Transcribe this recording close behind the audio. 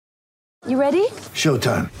You ready?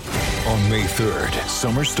 Showtime. On May 3rd,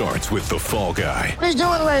 summer starts with The Fall Guy. Let's do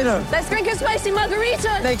it later. Let's drink a spicy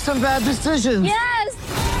margarita. Make some bad decisions. Yes!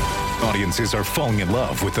 Audiences are falling in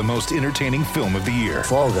love with the most entertaining film of the year.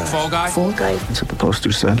 Fall Guy. Fall Guy? Fall guy. That's what the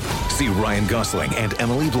poster said. See Ryan Gosling and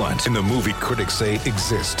Emily Blunt in the movie critics say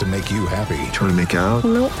exists to make you happy. Trying to make it out?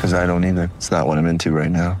 Nope. Because I don't either. It's not what I'm into right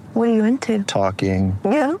now. What are you into? Talking.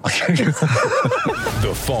 Yeah.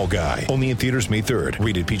 The Fall Guy. Only in theaters May 3rd.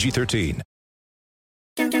 Rated PG-13.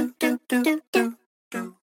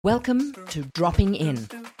 Welcome to Dropping In,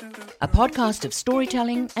 a podcast of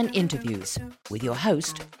storytelling and interviews with your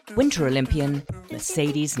host, Winter Olympian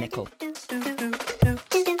Mercedes Nichol.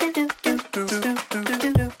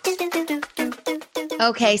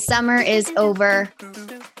 Okay, summer is over.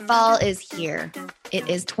 Fall is here. It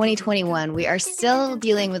is 2021. We are still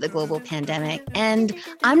dealing with a global pandemic. And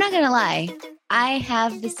I'm not going to lie, I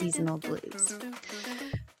have the seasonal blues.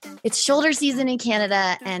 It's shoulder season in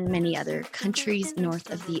Canada and many other countries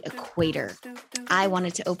north of the equator. I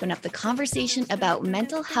wanted to open up the conversation about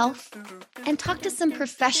mental health and talk to some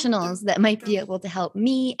professionals that might be able to help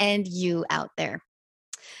me and you out there.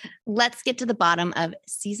 Let's get to the bottom of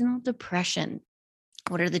seasonal depression.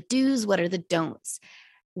 What are the do's? What are the don'ts?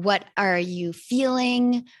 What are you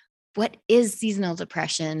feeling? What is seasonal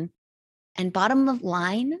depression? And bottom of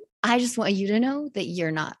line, I just want you to know that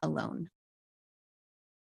you're not alone.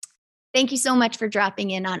 Thank you so much for dropping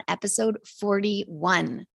in on episode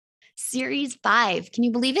 41, series 5. Can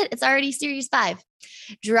you believe it? It's already series 5.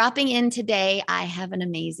 Dropping in today, I have an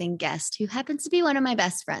amazing guest who happens to be one of my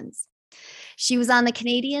best friends. She was on the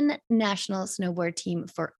Canadian national snowboard team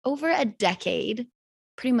for over a decade.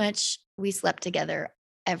 Pretty much we slept together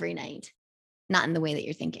every night. Not in the way that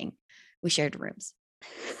you're thinking. We shared rooms.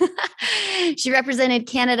 She represented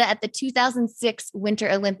Canada at the 2006 Winter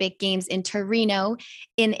Olympic Games in Torino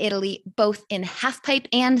in Italy, both in halfpipe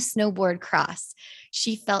and snowboard cross.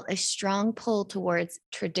 She felt a strong pull towards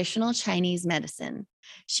traditional Chinese medicine.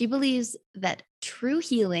 She believes that true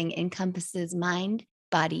healing encompasses mind,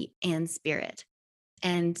 body, and spirit.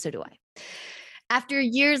 And so do I. After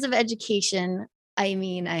years of education, I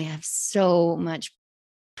have so much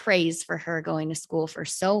praise for her going to school for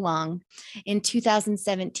so long. In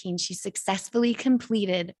 2017, she successfully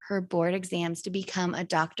completed her board exams to become a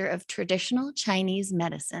doctor of traditional Chinese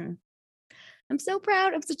medicine. I'm so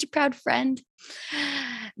proud. I'm such a proud friend.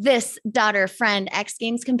 This daughter, friend, X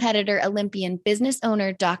Games competitor, Olympian, business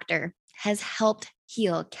owner, doctor has helped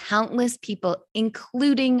heal countless people,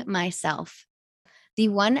 including myself. The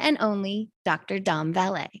one and only Dr. Dom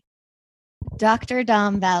Valet. Dr.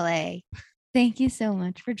 Dom Valet. Thank you so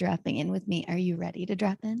much for dropping in with me. Are you ready to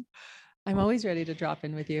drop in? I'm always ready to drop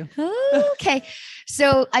in with you. Okay.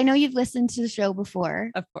 So I know you've listened to the show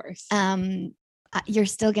before. Of course. You're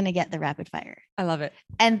still going to get the rapid fire. I love it.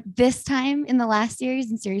 And this time in the last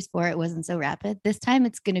series, in series 4, it wasn't so rapid. This time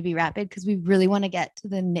it's going to be rapid because we really want to get to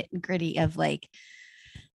the nitty gritty of like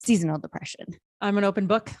seasonal depression. I'm an open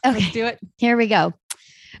book. Okay. Let's do it. Here we go.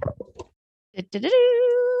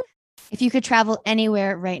 If you could travel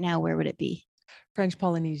anywhere right now, where would it be? French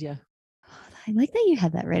Polynesia. I like that you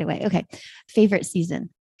had that right away. Okay. Favorite season?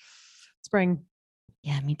 Spring.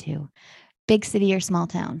 Yeah, me too. Big city or small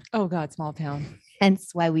town? Oh God, small town. Hence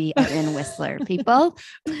why we are in Whistler, people.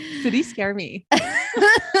 Cities scare me.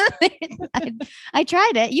 I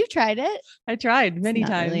tried it. You tried it. I tried many It's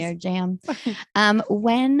not times. really our jam.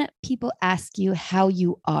 When people ask you how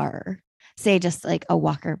you are, say just like a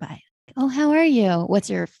walker by, oh, how are you? What's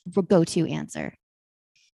your go-to answer?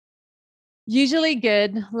 Usually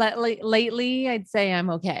good. Lately, I'd say I'm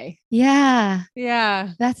okay. Yeah, Yeah.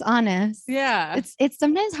 that's honest. Yeah. It's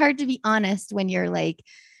sometimes hard to be honest when you're like,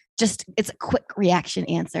 it's a quick reaction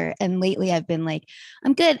answer. And lately I've been like,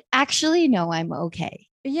 I'm good. Actually, no, I'm okay.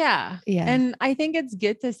 Yeah. Yeah. And I think it's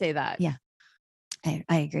good to say that. Yeah. I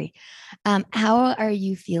agree. How are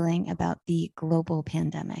you feeling about the global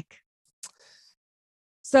pandemic?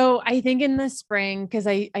 So I think in the spring, because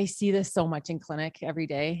I see this so much in clinic every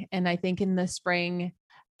day. And I think in the spring,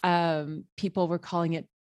 people were calling it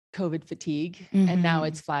COVID fatigue. And now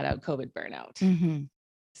it's flat out COVID burnout. Mm-hmm.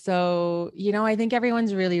 So, I think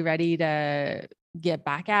everyone's really ready to get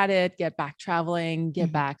back at it, get back traveling,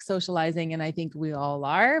 get back socializing. And I think we all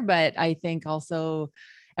are, but I think also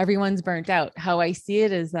everyone's burnt out. How I see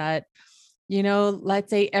it is that, let's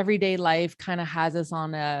say everyday life kind of has us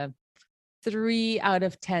on a 3 out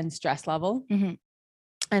of 10 stress level. Mm-hmm.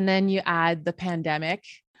 And then you add the pandemic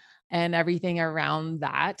and everything around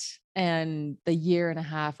that. and the year and a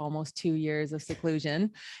half, almost 2 years of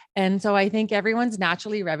seclusion. And so I think everyone's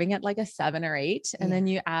naturally revving at like a 7 or 8. And then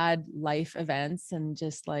you add life events and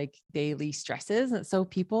just like daily stresses. And so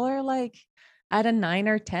people are like at a 9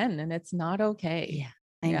 or 10, and it's not okay.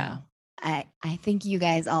 Yeah, I know. I think you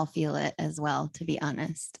guys all feel it as well, to be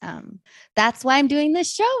honest. That's why I'm doing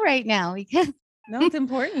this show right now, because No, it's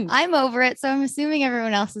important. I'm over it. So I'm assuming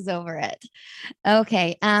everyone else is over it.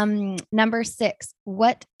 Okay. Number 6,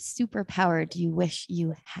 what superpower do you wish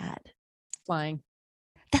you had? Flying.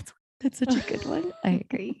 That's such a good one. I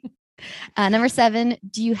agree. Number 7,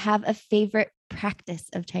 do you have a favorite practice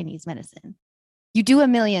of Chinese medicine? You do a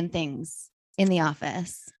million things in the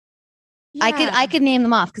office. Yeah. I could name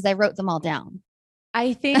them off because I wrote them all down.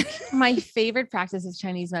 I think my favorite practice is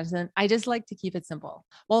Chinese medicine. I just like to keep it simple.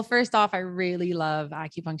 Well, first off, I really love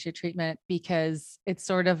acupuncture treatment because it's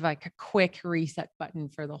sort of like a quick reset button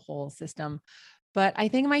for the whole system. But I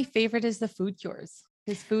think my favorite is the food cures,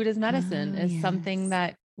 because food is medicine, is something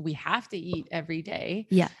that we have to eat every day.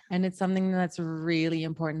 Yeah. And it's something that's really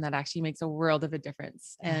important that actually makes a world of a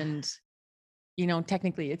difference. And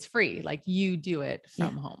technically it's free. Like you do it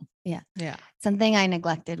from home. Yeah. Yeah. Something I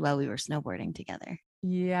neglected while we were snowboarding together.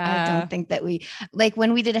 Yeah. I don't think that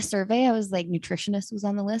when we did a survey, I was like, nutritionist was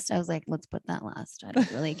on the list. I was like, let's put that last. I don't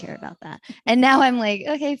really care about that. And now I'm like,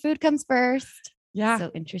 okay, food comes first. Yeah.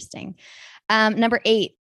 So interesting. Number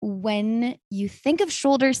 8, when you think of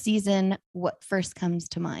shoulder season, what first comes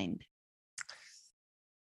to mind?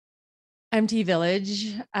 Empty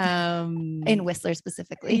Village. In Whistler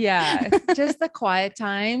specifically. Yeah. Just the quiet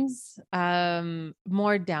times,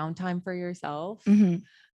 more downtime for yourself,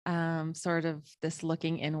 sort of this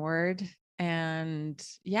looking inward, and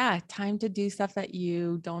time to do stuff that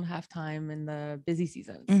you don't have time in the busy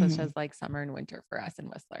seasons, such as like summer and winter for us in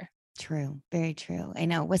Whistler. True. Very true. I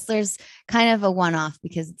know Whistler's kind of a one-off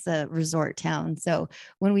because it's a resort town. So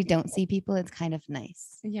when we don't see people, it's kind of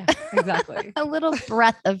nice. Yeah, exactly. A little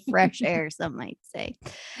breath of fresh air, some might say.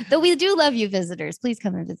 Though we do love you visitors. Please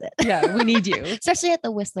come and visit. Yeah, we need you. Especially at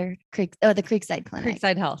the Whistler Creek, the Creekside Clinic.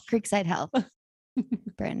 Creekside Health.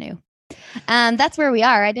 Brand new. That's where we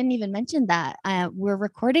are. I didn't even mention that. We're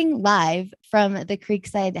recording live from the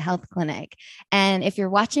Creekside Health Clinic. And if you're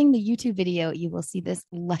watching the YouTube video, you will see this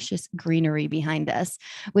luscious greenery behind us,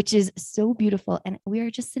 which is so beautiful. And we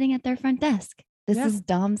are just sitting at their front desk. This is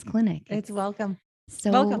Dom's clinic. It's welcome.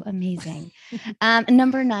 So amazing.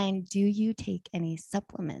 Number 9, do you take any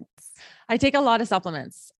supplements? I take a lot of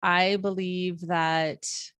supplements. I believe that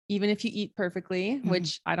even if you eat perfectly,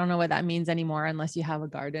 which I don't know what that means anymore, unless you have a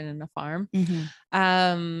garden and a farm.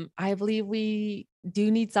 I believe we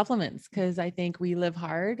do need supplements because I think we live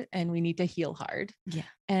hard and we need to heal hard. Yeah.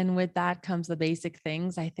 And with that comes the basic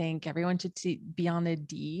things. I think everyone should be on a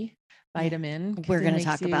D vitamin. We're going to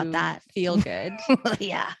talk about that. Feel good.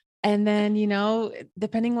 Yeah. And then,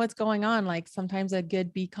 depending what's going on, like sometimes a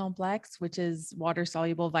good B complex, which is water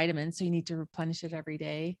soluble vitamin. So you need to replenish it every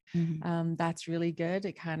day. That's really good.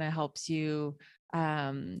 It kind of helps you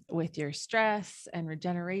with your stress and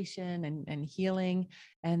regeneration and healing.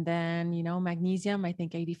 And then, magnesium, I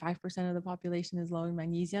think 85% of the population is low in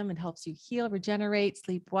magnesium. It helps you heal, regenerate,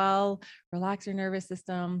 sleep well, relax your nervous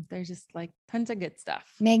system. There's just like tons of good stuff.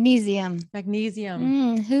 Magnesium.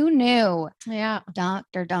 Who knew? Yeah.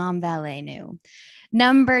 Dr. Dom Valet knew.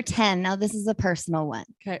 Number 10. Now this is a personal one.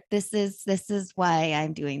 Okay. This is why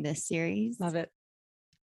I'm doing this series. Love it.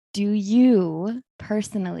 Do you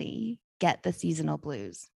personally get the seasonal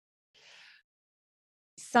blues?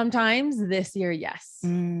 Sometimes. This year, yes.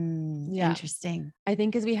 Yeah. Interesting. I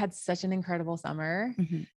think because we had such an incredible summer,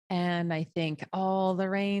 and I think all the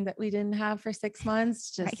rain that we didn't have for 6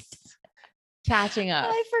 months, just catching up.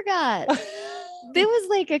 I forgot. It was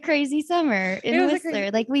like a crazy summer in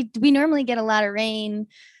Whistler. Like we normally get a lot of rain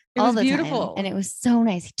all the time, and it was so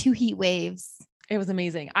nice. 2 heat waves. It was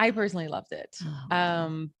amazing. I personally loved it. Oh,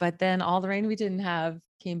 wow. But then all the rain we didn't have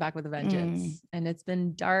came back with a vengeance, and it's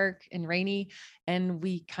been dark and rainy, and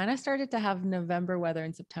we kind of started to have November weather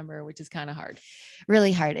in September, which is kind of hard.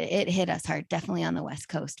 Really hard. It hit us hard, definitely on the West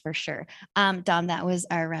Coast for sure. Dom, that was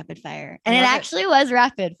our rapid fire, and it actually was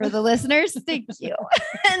rapid for the listeners. Thank you.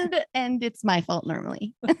 And it's my fault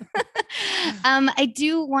normally. I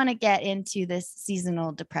do want to get into this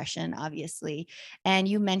seasonal depression, obviously, and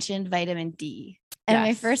you mentioned vitamin D. And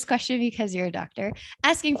my first question, because you're a doctor,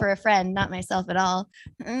 asking for a friend, not myself at all.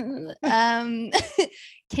 Can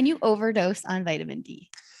you overdose on vitamin D?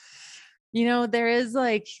 There is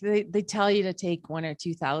like, they tell you to take 1,000 or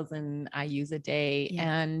 2,000 IUs a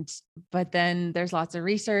day. But then there's lots of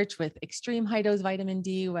research with extreme high dose vitamin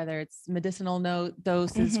D, whether it's medicinal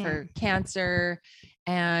doses for cancer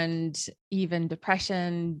and even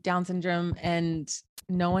depression, Down syndrome, and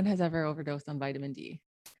no one has ever overdosed on vitamin D.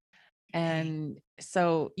 And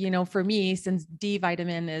so, for me, since D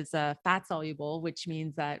vitamin is fat soluble, which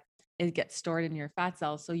means that it gets stored in your fat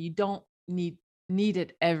cells, so you don't need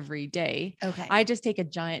it every day. Okay. I just take a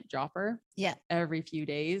giant dropper Yeah. every few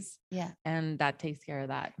days. Yeah. And that takes care of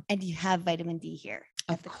that. And you have vitamin D here.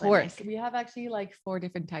 Of course. We have actually like 4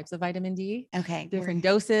 different types of vitamin D. Okay. Different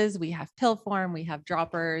doses. We have pill form, we have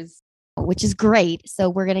droppers. Which is great. So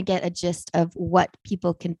we're going to get a gist of what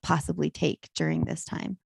people can possibly take during this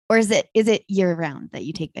time. Or is it year round that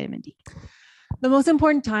you take vitamin D? The most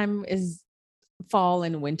important time is fall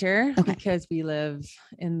and winter, Okay. because we live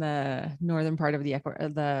in the northern part of the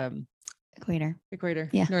equator,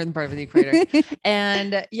 Yeah. northern part of the equator.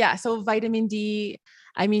 And so vitamin D,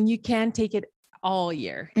 I mean, you can take it all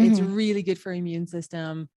year. It's really good for immune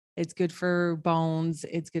system. It's good for bones.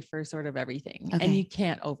 It's good for sort of everything. Okay. And you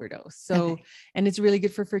can't overdose. So, and it's really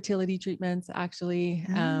good for fertility treatments, actually.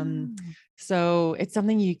 So it's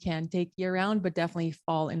something you can take year round, but definitely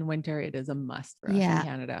fall and winter, it is a must for us in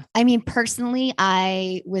Canada. I mean, personally,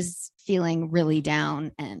 I was feeling really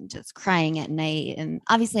down and just crying at night. And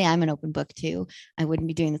obviously I'm an open book too. I wouldn't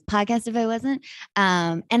be doing this podcast if I wasn't.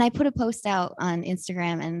 And I put a post out on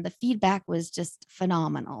Instagram and the feedback was just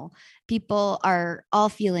phenomenal. People are all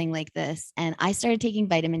feeling like this. And I started taking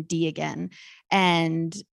vitamin D again,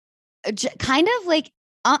 and kind of like,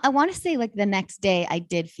 I want to say like the next day I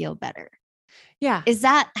did feel better. Yeah. Is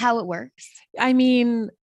that how it works? I mean,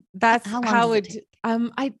 that's How long how does it it,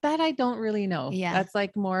 take? I don't really know. Yeah. That's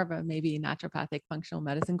like more of a maybe naturopathic functional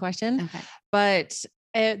medicine question, Okay. but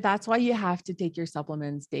that's why you have to take your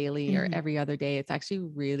supplements daily or Mhm. every other day. It's actually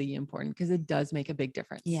really important because it does make a big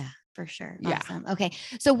difference. Yeah, for sure. Yeah. Awesome. Okay.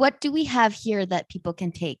 So what do we have here that people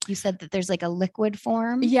can take? You said that there's like a liquid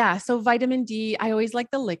form. Yeah. So vitamin D, I always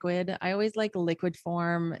like the liquid. I always like liquid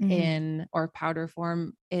form or powder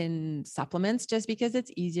form in supplements, just because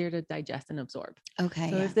it's easier to digest and absorb. Okay.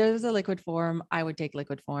 So if there's a liquid form, I would take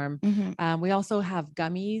liquid form. We also have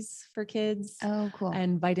gummies for kids. Oh, cool.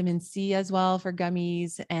 And vitamin C as well for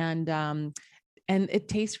gummies. And it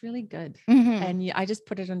tastes really good. And I just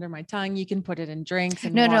put it under my tongue. You can put it in drinks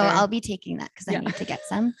and water. I'll be taking that because I need to get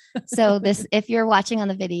some. So if you're watching on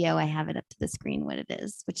the video, I have it up to the screen what it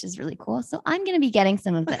is, which is really cool. So I'm going to be getting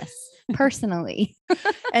some of this personally.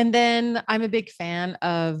 And then I'm a big fan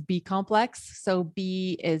of B complex. So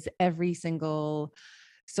B is every single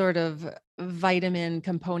sort of vitamin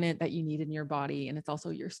component that you need in your body. And it's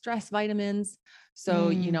also your stress vitamins. So,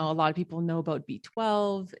 a lot of people know about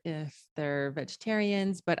B12 if they're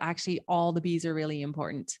vegetarians, but actually all the Bs are really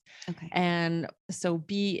important. Okay. And so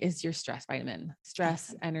B is your stress vitamin,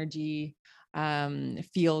 stress, energy,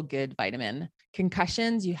 feel good vitamin.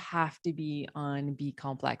 Concussions, you have to be on B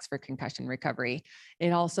complex for concussion recovery.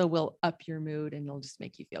 It also will up your mood and it'll just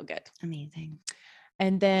make you feel good. Amazing.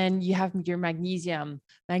 And then you have your magnesium.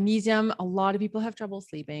 Magnesium, a lot of people have trouble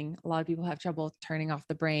sleeping. A lot of people have trouble turning off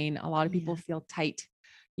the brain. A lot of people feel tight,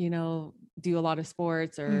 do a lot of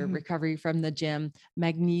sports or recovery from the gym.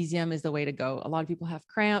 Magnesium is the way to go. A lot of people have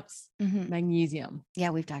cramps. Magnesium. Yeah,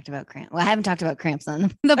 we've talked about cramps. Well, I haven't talked about cramps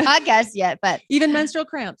on the podcast yet, but even menstrual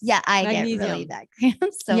cramps. Yeah, I magnesium. get really bad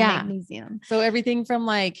cramps. So magnesium. So everything from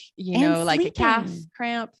like, like a calf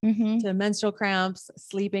cramp to menstrual cramps,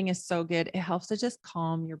 sleeping is so good. It helps to just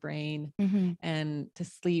calm your brain and to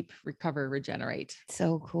sleep, recover, regenerate.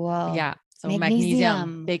 So cool. Yeah. So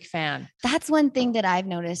magnesium, big fan. That's one thing that I've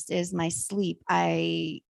noticed is my sleep.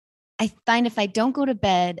 I find if I don't go to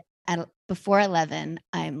bed before 11,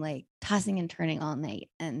 I'm like tossing and turning all night.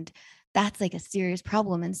 And that's like a serious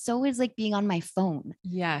problem. And so is like being on my phone.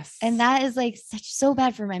 Yes. And that is like so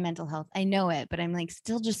bad for my mental health. I know it, but I'm like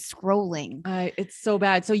still just scrolling. It's so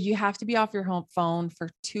bad. So you have to be off your home phone for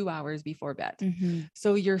 2 hours before bed.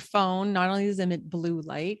 So your phone not only does it emit blue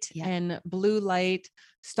light, and blue light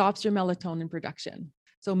stops your melatonin production.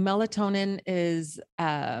 So melatonin is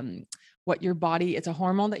it's a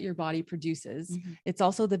hormone that your body produces. It's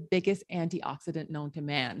also the biggest antioxidant known to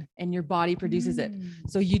man, and your body produces it.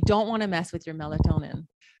 So you don't want to mess with your melatonin.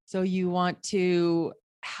 So you want to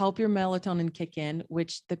help your melatonin kick in,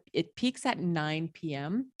 which it peaks at 9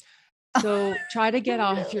 p.m. So try to get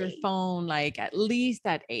off your phone, like at least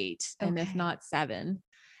at 8, and if not 7.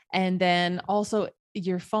 And then also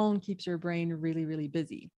your phone keeps your brain really, really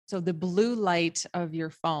busy. So the blue light of your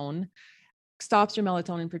phone stops your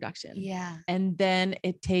melatonin production. Yeah. And then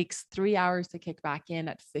it takes 3 hours to kick back in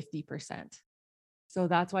at 50%. So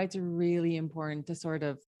that's why it's really important to sort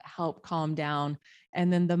of help calm down.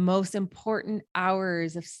 And then the most important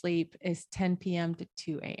hours of sleep is 10 p.m. to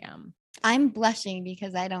 2 a.m. I'm blushing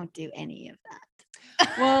because I don't do any of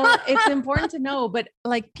that. Well, it's important to know, but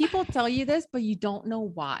like people tell you this, but you don't know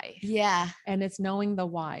why. Yeah, And it's knowing the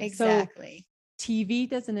why. exactly. So TV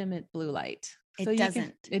doesn't emit blue light. It So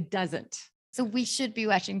doesn't. It doesn't. So we should be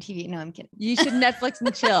watching TV. No, I'm kidding. You should Netflix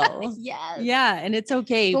and chill. Yes. Yeah. And it's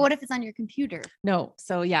okay. But what if it's on your computer? No.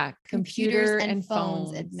 So yeah, Computers computer and and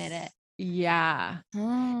phones admit it. Yeah.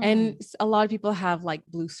 Oh. And a lot of people have like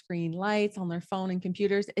blue screen lights on their phone and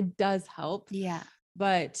computers. It does help, yeah,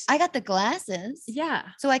 but I got the glasses. yeah.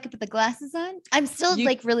 So I could put the glasses on. I'm still You-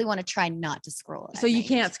 like really want to try not to scroll. at So you night.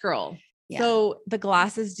 can't scroll. Yeah. So the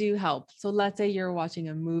glasses do help. So let's say you're watching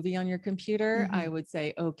a movie on your computer. I would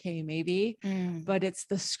say, okay, maybe, Mm. but it's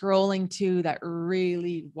the scrolling too that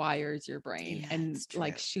really wires your brain Yeah, and it's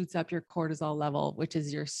like true. shoots up your cortisol level, which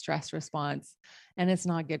is your stress response. And it's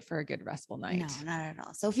not good for a good restful night. No, not at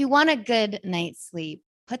all. So if you want a good night's sleep,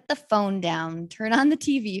 put the phone down, turn on the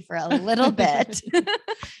TV for a little bit.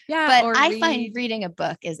 Yeah. But or I find read- reading a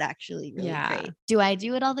book is actually really Yeah. great. Do I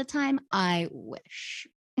do it all the time? I wish.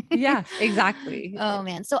 yeah, exactly. Oh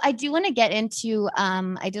man. So I do want to get into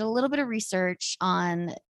I did a little bit of research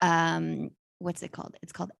on what's it called?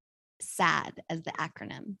 It's called SAD as the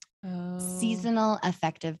acronym. Oh, Seasonal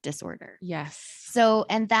affective disorder. yes. So,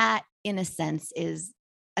 and that in a sense is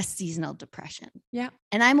a seasonal depression. Yeah.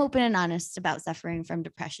 And I'm open and honest about suffering from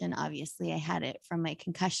depression. Obviously, I had it from my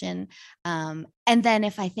concussion. And then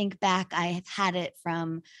if I think back, I have had it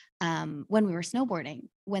from when we were snowboarding,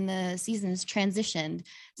 when the seasons transitioned,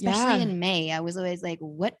 especially Yeah. in May. I was always like,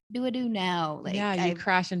 what do I do now? Like, yeah, you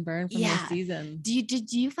crash and burn from yeah. the season.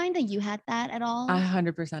 did you find that you had that at all?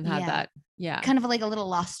 100% had Yeah. that. Yeah. Kind of like a little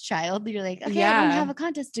lost child. You're like, okay, I don't Yeah. have a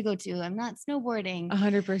contest to go to. I'm not snowboarding.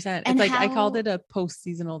 100%. It's And like I called how- it a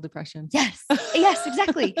post-seasonal depression. Yes. Yes,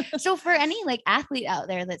 exactly. So for any like athlete out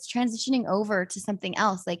there that's transitioning over to something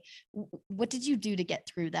else, like what did you do to get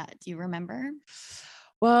through that? Do you remember?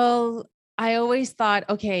 Well, I always thought,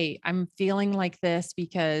 okay, I'm feeling like this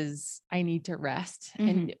because I need to rest.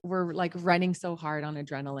 And we're like running so hard on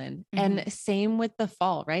adrenaline. And same with the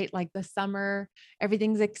fall, right? Like the summer,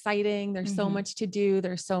 everything's exciting. There's so Mhm. much to do.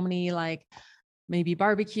 There's so many like maybe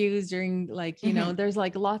barbecues during like, you know, there's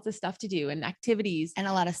like lots of stuff to do and activities. And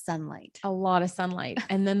a lot of sunlight. A lot of sunlight.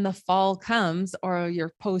 And then the fall comes or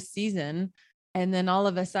your post season. And then all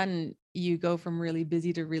of a sudden you go from really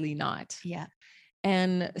busy to really not. Yeah.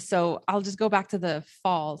 And so I'll just go back to the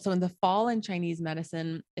fall. So in the fall in Chinese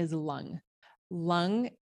medicine is lung.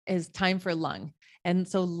 Lung is time for lung. And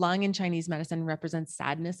so lung in Chinese medicine represents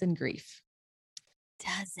sadness and grief.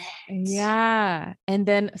 Does it? Yeah. And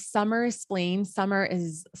then summer is spleen.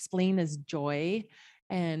 Spleen is joy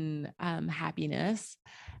and happiness.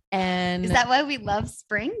 And Is that why we love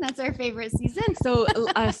spring? That's our favorite season. so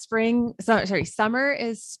summer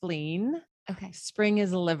is spleen. Okay. Spring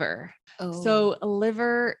is liver. Oh. So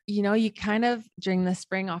liver, you know, you kind of during the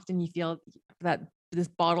spring, often you feel that this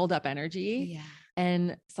bottled up energy. yeah.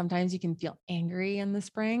 And sometimes you can feel angry in the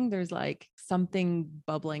spring. There's like something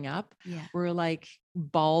bubbling up. Yeah. We're like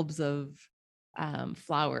bulbs of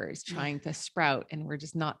flowers trying to sprout and we're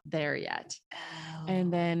just not there yet. Oh.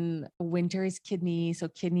 And then winter is kidney. So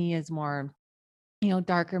kidney is more, you know,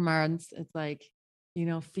 darker months. It's like, you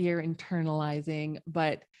know, fear internalizing,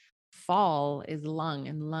 but fall is lung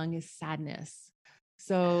and lung is sadness.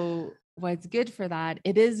 So what's good for that?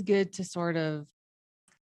 It is good to sort of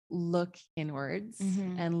look inwards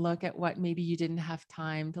and look at what maybe you didn't have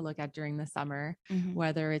time to look at during the summer,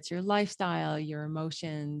 whether it's your lifestyle, your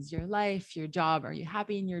emotions, your life, your job. Are you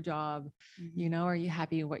happy in your job? You know, are you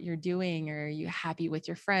happy what you're doing? Are you happy with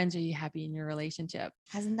your friends? Are you happy in your relationship?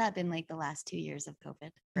 Hasn't that been like the last 2 years of COVID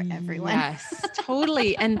for everyone? Yes,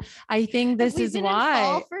 totally. And I think this We've is been in why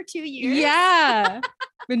fall for 2 years. yeah,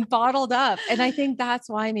 been bottled up. And I think that's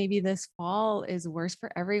why maybe this fall is worse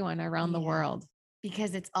for everyone around the Yeah. world.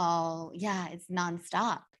 Because it's all, it's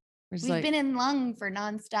nonstop. We've We've been in lung for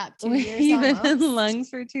nonstop 2 years. We've been in almost. lungs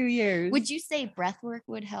for 2 years. Would you say breath work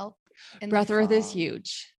would help? in the Breath work is fall?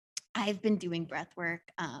 huge. I've been doing breath work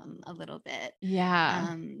a little bit.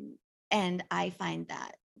 Yeah. And I find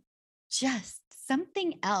that just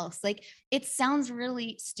something else. Like it sounds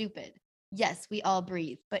really stupid. Yes, we all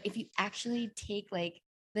breathe, but if you actually take like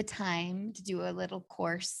the time to do a little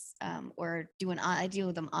course or I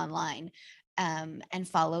do them online and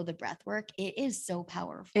follow the breath work, it is so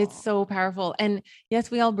powerful. It's so powerful. And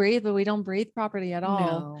yes, we all breathe, but we don't breathe properly at all.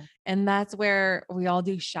 No. And that's where we all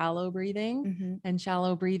do shallow breathing. Mhm. And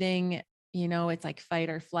shallow breathing, you know, it's like fight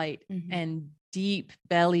or flight. Mhm. And deep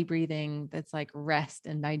belly breathing that's like rest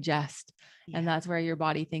and digest. And that's where your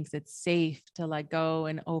body thinks it's safe to let go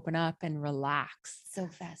and open up and relax. So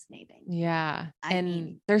fascinating. Yeah. I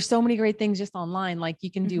mean, there's so many great things just online. Like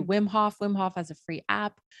you can do Mhm. Wim Hof. Wim Hof has a free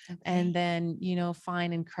app. Okay. And then,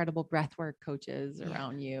 find incredible breathwork coaches Yeah.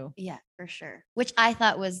 around you. Yeah, for sure. Which I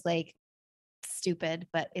thought was like stupid,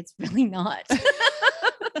 but it's really not.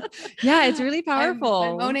 Yeah, it's really I'm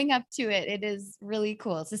powerful. owning up to it. It is really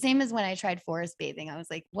cool. It's the same as when I tried forest bathing. I was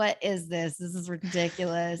like, what is this? This is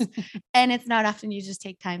ridiculous. And it's not often you just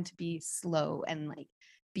take time to be slow and like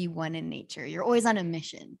be one in nature. You're always on a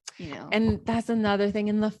mission, And that's another thing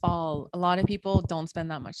in the fall. A lot of people don't spend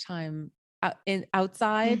that much time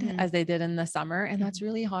outside Mhm. as they did in the summer. And that's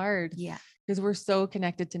really hard Yeah. because we're so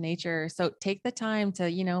connected to nature. So take the time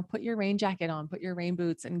to, put your rain jacket on, put your rain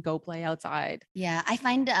boots and go play outside. Yeah. I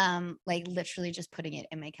find like literally just putting it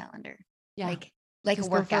in my calendar. Yeah. Like Just a go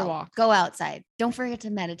for a workout. walk. Go outside. Don't forget to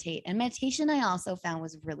meditate. And meditation I also found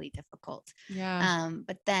was really difficult. Yeah.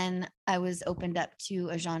 But then I was opened up to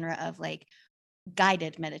a genre of like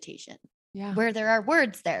guided meditation Yeah. where there are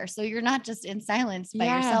words there. So you're not just in silence by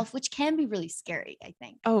Yeah. yourself, which can be really scary, I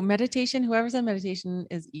think. Oh, meditation. Whoever said meditation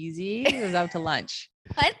is easy is out to lunch.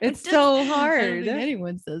 What? It's so I don't hard. think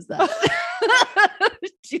anyone says that.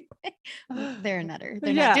 They're a nutter.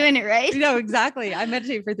 They're Yeah. not doing it right. No, exactly. I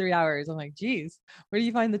meditate for 3 hours. I'm like, geez, where do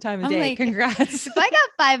you find the time of I'm day? like, Congrats. If I got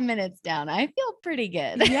 5 minutes down, I feel pretty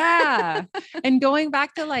good. Yeah. And going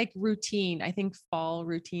back to like routine, I think fall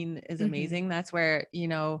routine is Mhm. amazing. That's where,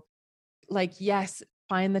 like, yes,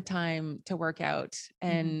 find the time to work out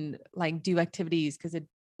and like do activities because it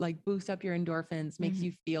like boosts up your endorphins, makes Mhm.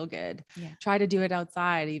 you feel good. Yeah. Try to do it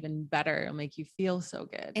outside, even better. It'll make you feel so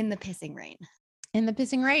good. In the pissing rain. In the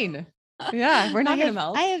pissing rain. Yeah. We're not going to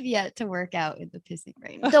melt. I have yet to work out in the pissing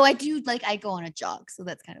rain. Though I do I go on a jog. So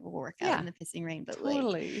that's kind of a workout Yeah. in the pissing rain. But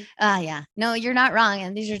Totally. yeah. No, you're not wrong.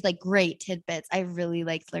 And these are like great tidbits. I really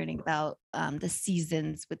liked learning about the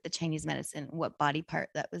seasons with the Chinese medicine, what body part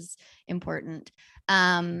that was important.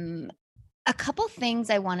 A couple things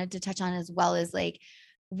I wanted to touch on as well is like,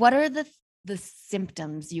 what are the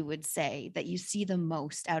symptoms you would say that you see the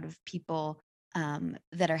most out of people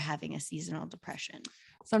that are having a seasonal depression?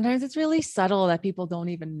 Sometimes it's really subtle that people don't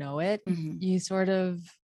even know it. Mhm. You sort of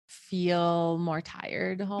feel more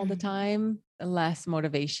tired all the Mhm. time, less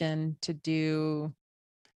motivation to do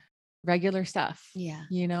regular stuff. Yeah.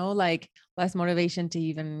 Like less motivation to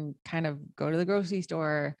even kind of go to the grocery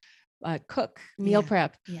store, cook, meal Yeah.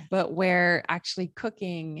 prep. Yeah. But where actually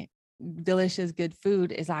cooking delicious, good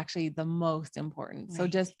food is actually the most important. So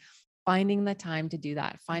Right. just finding the time to do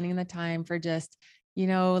that, finding the time for just,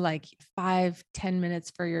 like 5-10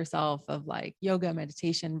 minutes for yourself of like yoga,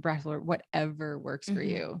 meditation, breath work, whatever works for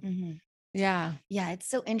you. Mhm. Yeah. Yeah, it's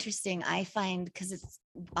so interesting. I find because it's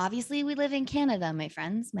obviously we live in Canada, my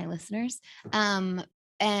friends, my listeners.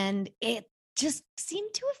 And it just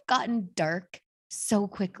seemed to have gotten dark so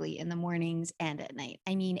quickly in the mornings and at night.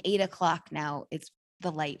 I mean, 8 o'clock now,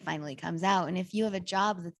 the light finally comes out. And if you have a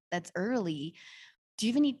job that's early, do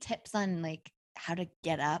you have any tips on like how to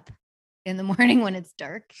get up in the morning when it's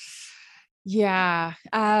dark? Yeah.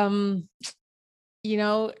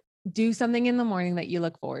 Do something in the morning that you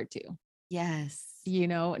look forward to. Yes.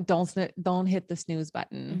 Don't hit the snooze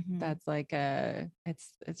button. Mhm. That's like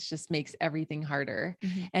it's just makes everything harder.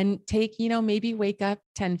 Mhm. And take, maybe wake up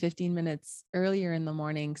 10-15 minutes earlier in the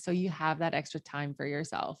morning so you have that extra time for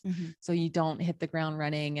yourself. Mhm. So you don't hit the ground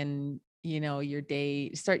running and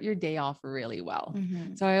start your day off really well.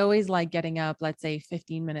 Mhm. So I always like getting up, let's say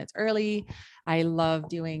 15 minutes early. I love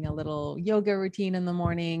doing a little yoga routine in the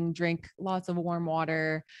morning, drink lots of warm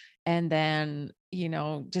water, and then,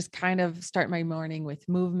 just kind of start my morning with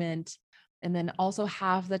movement. And then also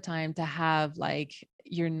have the time to have like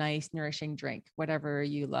your nice nourishing drink, whatever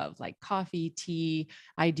you love, like coffee, tea.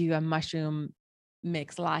 I do a mushroom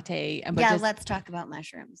mix latte. Let's talk about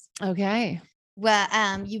mushrooms. Okay.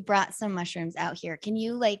 Well, you brought some mushrooms out here. Can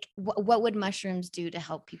you what would mushrooms do to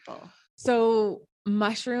help people? So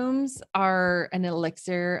mushrooms are an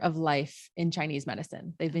elixir of life in Chinese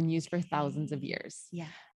medicine. They've been used for thousands of years. Yeah.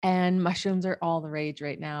 And mushrooms are all the rage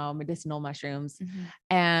right now, medicinal mushrooms. Mhm.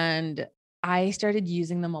 And I started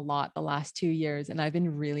using them a lot the last 2 years, and I've been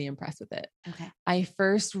really impressed with it. Okay. I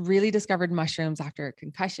first really discovered mushrooms after a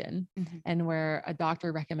concussion, Mhm. and where a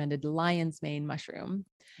doctor recommended lion's mane mushroom.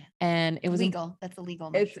 Yeah. And it was legal. That's illegal.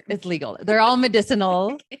 It's legal. They're all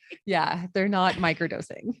medicinal. Yeah. They're not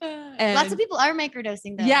microdosing. Lots of people are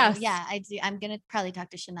microdosing though. Yes. Yeah, I do. I'm going to probably talk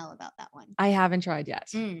to Chanel about that one. I haven't tried yet,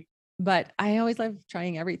 but I always love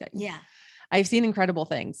trying everything. Yeah. I've seen incredible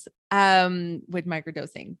things with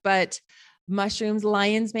microdosing, but Mushrooms,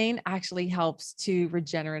 lion's mane actually helps to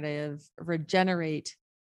regenerate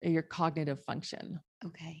your cognitive function.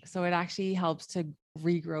 Okay. So it actually helps to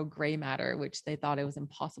regrow gray matter, which they thought it was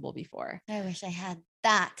impossible before. I wish I had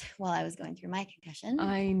that while I was going through my concussion.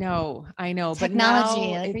 I know. Technology, But now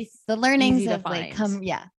like it's the learnings easy to have like find. come.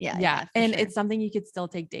 Yeah. And for it's something you could still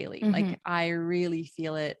take daily. Mhm. Like I really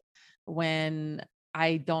feel it when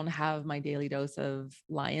I don't have my daily dose of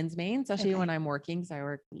lion's mane, especially Okay. when I'm working, because I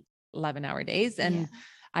work 11-hour days, and Yeah.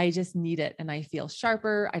 I just need it, and I feel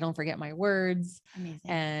sharper. I don't forget my words, Amazing.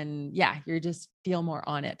 and yeah, you just feel more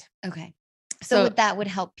on it. Okay. So that would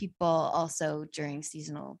help people also during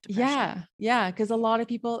seasonal depression. Yeah. Because a lot of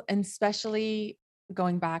people, and especially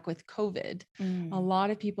going back with COVID, a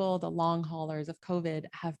lot of people, the long haulers of COVID,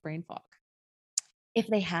 have brain fog. If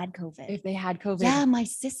they had COVID. Yeah, my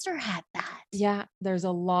sister had that. Yeah, there's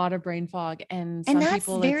a lot of brain fog, and And some that's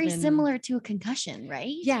people very it's been- similar to a concussion,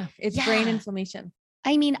 right? Yeah, it's brain Yeah. inflammation.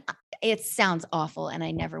 I mean, it sounds awful and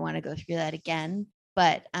I never want to go through that again,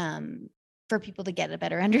 but for people to get a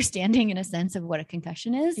better understanding in a sense of what a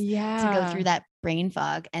concussion is, to go through that brain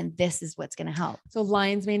fog, and this is what's going to help. So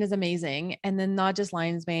lion's mane is amazing. And then not just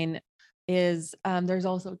lion's mane is, there's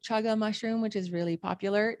also chaga mushroom, which is really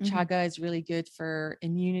popular. Mhm. Chaga is really good for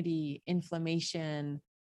immunity, inflammation,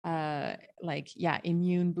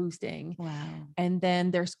 immune boosting. Wow. And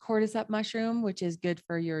then there's cordyceps mushroom, which is good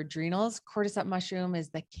for your adrenals. Cordyceps mushroom is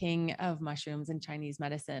the king of mushrooms in Chinese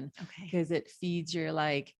medicine Okay. because it feeds your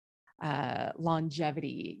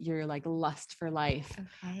longevity, your lust for life,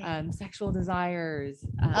 Okay. sexual desires,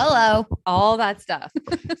 Hello. all that stuff.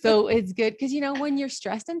 So it's good because, when you're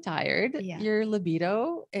stressed and tired, Yeah. your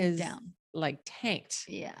libido is Down. tanked.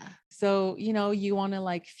 Yeah. So, you want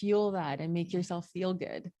to fuel that and make yourself feel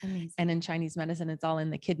good. Amazing. And in Chinese medicine, it's all in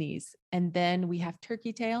the kidneys. And then we have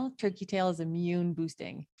turkey tail. Turkey tail is immune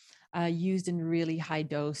boosting, used in really high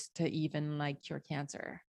dose to even cure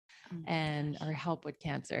cancer or help with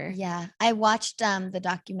cancer. Yeah. I watched the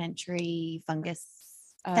documentary Fungus,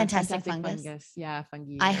 Fantastic Fungus. Yeah.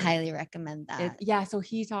 Fungi. I highly recommend that. So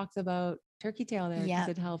he talks about turkey tail there because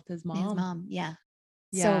it helped his mom. His mom. Yeah.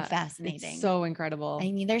 Yeah, So fascinating. It's so incredible.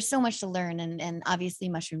 I mean, there's so much to learn, and obviously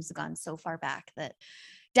mushrooms have gone so far back that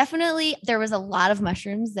definitely there was a lot of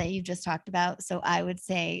mushrooms that you just talked about. So I would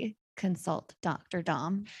say consult Dr.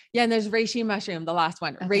 Dom. Yeah. And there's reishi mushroom, the last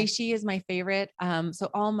one. Okay. Reishi is my favorite. So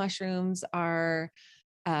all mushrooms are,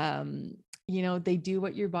 they do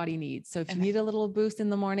what your body needs. So if you need a little boost in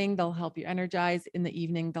the morning, they'll help you energize. In the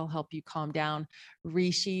evening, they'll help you calm down.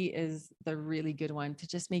 Reishi is the really good one to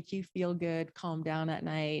just make you feel good, calm down at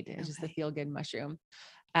night. It's just a feel good mushroom.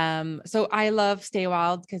 So I love Stay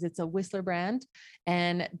Wild because it's a Whistler brand.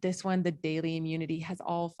 And this one, the Daily Immunity, has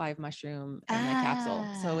all 5 mushroom in the capsule.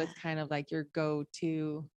 So it's kind of like your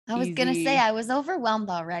go-to. I was going to say, I was overwhelmed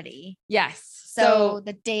already. Yes. So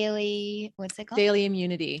the daily, what's it called? Daily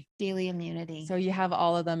Immunity. Daily Immunity. So you have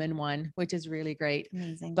all of them in one, which is really great.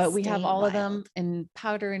 Amazing. But we have Stay all of Wild. them in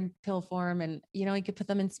powder and pill form. And, you could put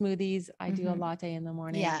them in smoothies. I do a Mhm. latte in the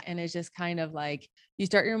morning. Yeah. And it's just kind of like you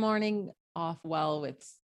start your morning off well with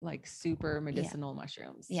super medicinal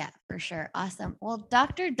mushrooms. Yeah, for sure. Awesome. Well,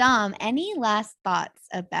 Dr. Dom, any last thoughts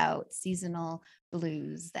about seasonal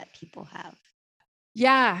blues that people have?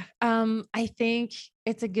 Yeah. I think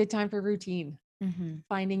it's a good time for routine. Mm-hmm.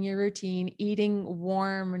 Finding your routine, eating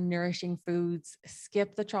warm, nourishing foods,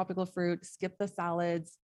 skip the tropical fruit, skip the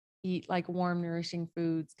salads, eat warm, nourishing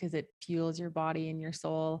foods because it fuels your body and your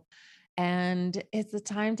soul. And it's a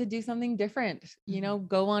time to do something different,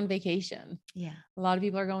 go on vacation. Yeah. A lot of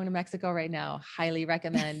people are going to Mexico right now. Highly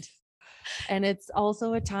recommend. And it's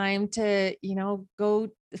also a time to, go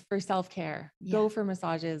for self-care, go for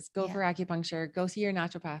massages, go for acupuncture, go see your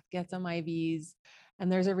naturopath, get some IVs.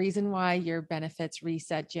 And there's a reason why your benefits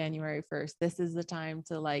reset January 1st. This is the time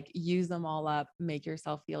to use them all up, make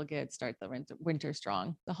yourself feel good, start the winter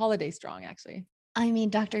strong, the holiday strong, actually. I mean,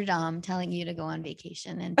 Dr. Dom telling you to go on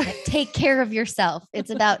vacation and take care of yourself. It's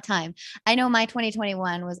about time. I know my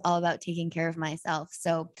 2021 was all about taking care of myself.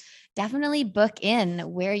 So definitely book in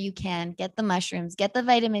where you can get the mushrooms, get the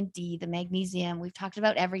vitamin D, the magnesium. We've talked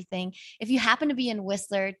about everything. If you happen to be in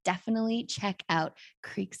Whistler, definitely check out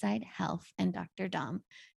Creekside Health and Dr. Dom.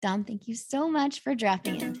 Dom, thank you so much for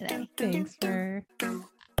dropping in today.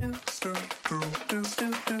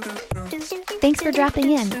 Thanks for dropping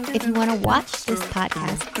in. If you want to watch this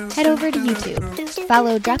podcast, head over to YouTube.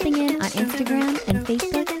 Follow Dropping In on Instagram and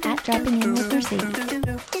Facebook at Dropping In with Mercedes.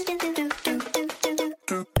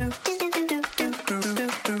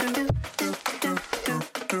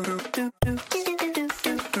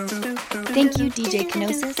 Thank you, DJ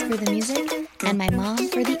Kenosis, for the music. and my mom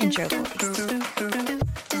for the intro voice.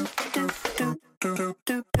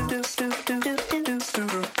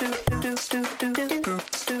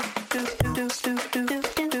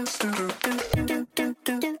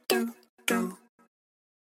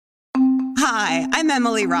 Hi, I'm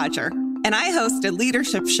Emily Roger, and I host a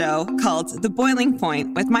leadership show called The Boiling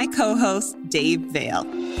Point with my co-host, Dave Vale.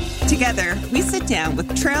 Together, we sit down with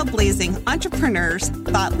trailblazing entrepreneurs,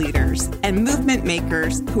 thought leaders, and movement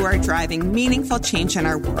makers who are driving meaningful change in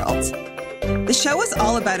our world. The show is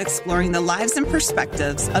all about exploring the lives and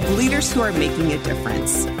perspectives of leaders who are making a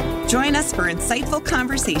difference. Join us for insightful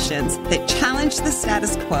conversations that challenge the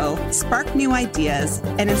status quo, spark new ideas,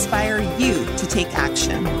 and inspire you to take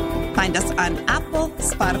action. Find us on Apple,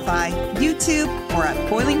 Spotify, YouTube, or at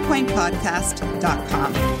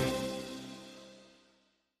boilingpointpodcast.com.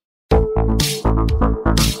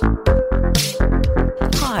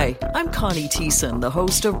 Hi, I'm Connie Thiessen, the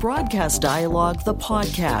host of Broadcast Dialogue, the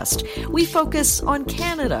podcast. We focus on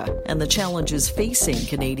Canada and the challenges facing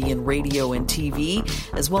Canadian radio and TV,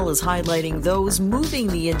 as well as highlighting those moving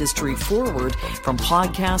the industry forward from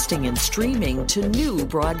podcasting and streaming to new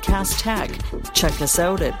broadcast tech. Check us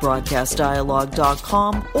out at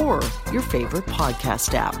broadcastdialogue.com or your favorite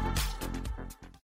podcast app.